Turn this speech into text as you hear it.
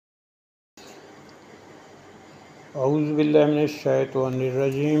اعوذ باللہ من الشیطان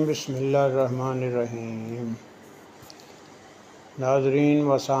الرجیم، بسم اللہ الرحمن الرحیم۔ ناظرین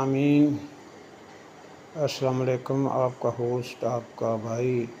و سامعین السلام علیکم۔ آپ کا ہوسٹ، آپ کا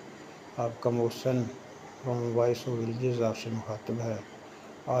بھائی، آپ کا محسن فرام وائس آف ولیجز آپ سے مخاطب ہے۔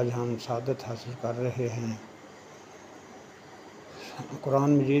 آج ہم سعادت حاصل کر رہے ہیں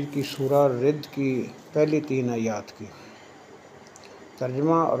قرآن مجید کی سورہ رد کی پہلی 3 آیات کی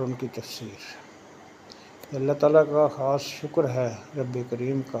ترجمہ اور ان کی تفسیر۔ اللہ تعالیٰ کا خاص شکر ہے رب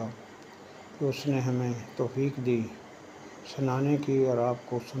کریم کا کہ اس نے ہمیں توفیق دی سنانے کی اور آپ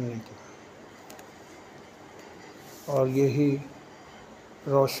کو سننے کی، اور یہی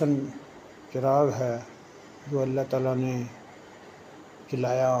روشن چراغ ہے جو اللہ تعالیٰ نے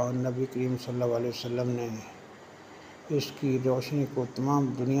جلایا اور نبی کریم صلی اللہ علیہ وسلم نے اس کی روشنی کو تمام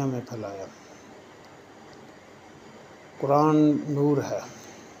دنیا میں پھیلایا۔ قرآن نور ہے۔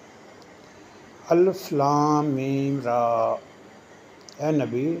 الف لام میم را۔ اے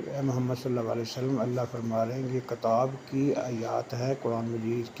نبی، اے محمد صلی اللہ علیہ وسلم، اللہ فرما رہے ہیں یہ کتاب کی آیات ہیں، قرآن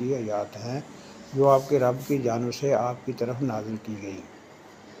مجید کی آیات ہیں جو آپ کے رب کی جانب سے آپ کی طرف نازل کی گئی،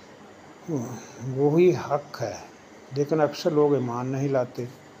 وہی حق ہے، لیکن اکثر لوگ ایمان نہیں لاتے۔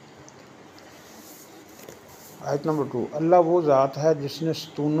 آیت نمبر 2، اللہ وہ ذات ہے جس نے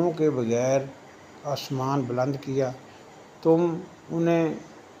ستونوں کے بغیر آسمان بلند کیا، تم انہیں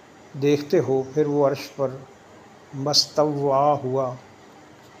دیکھتے ہو، پھر وہ عرش پر مستوی ہوا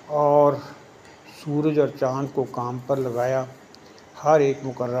اور سورج اور چاند کو کام پر لگایا، ہر ایک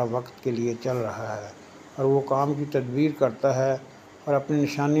مقررہ وقت کے لیے چل رہا ہے، اور وہ کام کی تدبیر کرتا ہے اور اپنی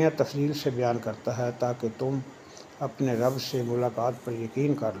نشانیاں تفصیل سے بیان کرتا ہے تاکہ تم اپنے رب سے ملاقات پر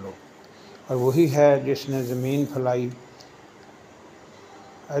یقین کر لو۔ اور وہی ہے جس نے زمین پھیلائی۔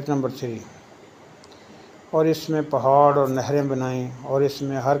 آیت نمبر 3، اور اس میں پہاڑ اور نہریں بنائیں، اور اس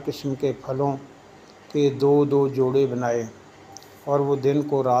میں ہر قسم کے پھلوں کے 2 جوڑے بنائے، اور وہ دن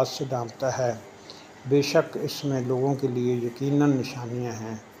کو رات سے ڈھانپتا ہے، بے شک اس میں لوگوں کے لیے یقیناً نشانیاں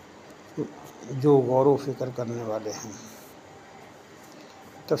ہیں جو غور و فکر کرنے والے ہیں۔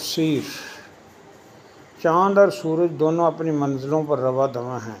 تفسیر۔ چاند اور سورج دونوں اپنی منزلوں پر رواں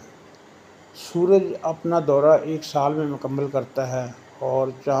دواں ہیں۔ سورج اپنا دورہ 1 سال میں مکمل کرتا ہے اور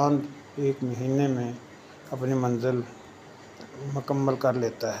چاند 1 مہینے میں اپنی منزل مکمل کر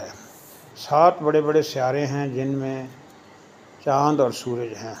لیتا ہے۔ 7 بڑے بڑے سیارے ہیں جن میں چاند اور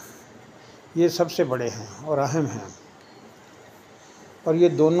سورج ہیں، یہ سب سے بڑے ہیں اور اہم ہیں، اور یہ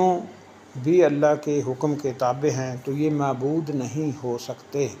دونوں بھی اللہ کے حکم کے تابع ہیں، تو یہ معبود نہیں ہو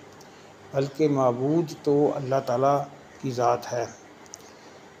سکتے، بلکہ معبود تو اللہ تعالیٰ کی ذات ہے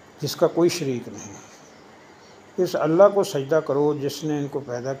جس کا کوئی شریک نہیں۔ اس اللہ کو سجدہ کرو جس نے ان کو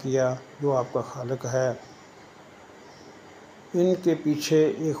پیدا کیا، جو آپ کا خالق ہے۔ ان کے پیچھے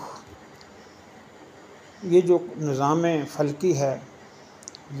یہ جو نظام فلکی ہے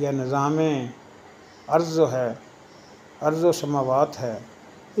یا نظام ارض ہے، ارض و سماوات ہے،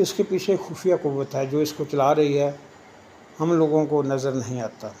 اس کے پیچھے خفیہ قوت ہے جو اس کو چلا رہی ہے، ہم لوگوں کو نظر نہیں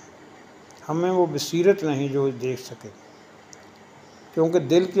آتا، ہمیں وہ بصیرت نہیں جو دیکھ سکے، کیونکہ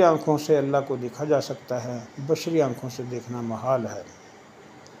دل کی آنکھوں سے اللہ کو دیکھا جا سکتا ہے، بشری آنکھوں سے دیکھنا محال ہے۔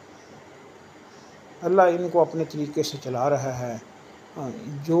 اللہ ان کو اپنے طریقے سے چلا رہا ہے۔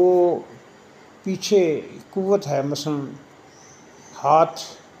 جو پیچھے قوت ہے، مثلا ہاتھ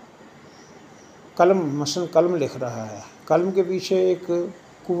قلم لکھ رہا ہے، قلم کے پیچھے ایک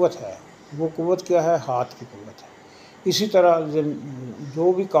قوت ہے، وہ قوت کیا ہے؟ ہاتھ کی قوت ہے۔ اسی طرح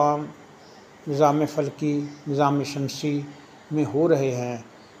جو بھی کام نظام فلکی، نظام شمسی میں ہو رہے ہیں،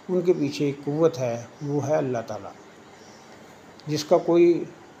 ان کے پیچھے ایک قوت ہے، وہ ہے اللہ تعالیٰ، جس کا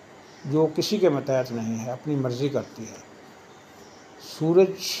جو کسی کے متحد نہیں ہے، اپنی مرضی کرتی ہے۔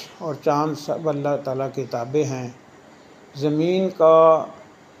 سورج اور چاند سب اللہ تعالیٰ کے تابع ہیں۔ زمین کا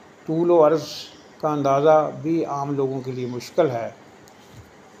طول و عرض کا اندازہ بھی عام لوگوں کے لیے مشکل ہے۔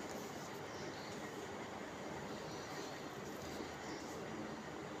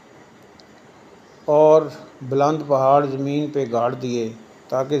 اور بلند پہاڑ زمین پہ گاڑ دیے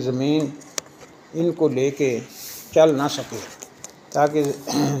تاکہ زمین ان کو لے کے چل نہ سکے، تاکہ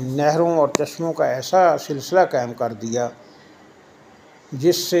نہروں اور چشموں کا ایسا سلسلہ قائم کر دیا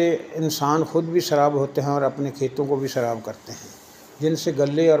جس سے انسان خود بھی سیراب ہوتے ہیں اور اپنے کھیتوں کو بھی سیراب کرتے ہیں، جن سے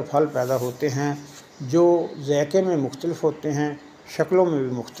غلے اور پھل پیدا ہوتے ہیں جو ذائقے میں مختلف ہوتے ہیں، شکلوں میں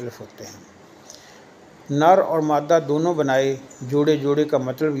بھی مختلف ہوتے ہیں۔ نر اور مادہ دونوں بنائے، جوڑے کا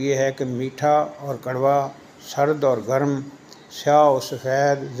مطلب یہ ہے کہ میٹھا اور کڑوا، سرد اور گرم، سیاہ اور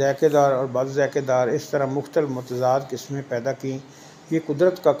سفید، ذائقے دار اور بد ذائقے دار، اس طرح مختلف متضاد قسمیں پیدا کیں۔ یہ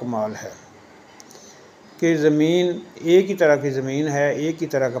قدرت کا کمال ہے کہ زمین ایک ہی طرح کی زمین ہے، ایک ہی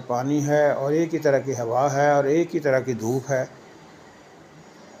طرح کا پانی ہے، اور ایک ہی طرح کی ہوا ہے، اور ایک ہی طرح کی دھوپ ہے،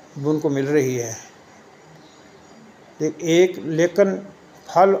 ان کو مل رہی ہے، لیکن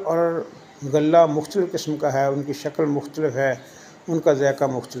پھل اور غلہ مختلف قسم کا ہے، ان کی شکل مختلف ہے، ان کا ذائقہ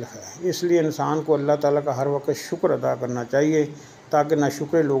مختلف ہے۔ اس لیے انسان کو اللہ تعالیٰ کا ہر وقت شکر ادا کرنا چاہیے تاکہ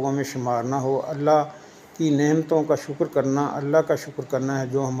ناشکر لوگوں میں شمار نہ ہو۔ اللہ کی نعمتوں کا شکر کرنا، اللہ کا شکر کرنا ہے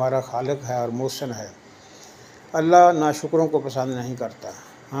جو ہمارا خالق ہے اور محسن ہے۔ اللہ ناشکروں کو پسند نہیں کرتا۔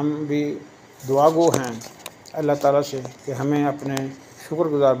 ہم بھی دعا گو ہیں اللہ تعالیٰ سے کہ ہمیں اپنے شکر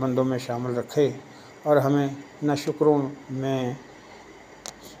گزار بندوں میں شامل رکھے اور ہمیں ناشکروں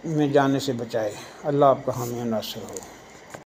میں جانے سے بچائے۔ اللہ آپ کا حامی و ناصر ہو۔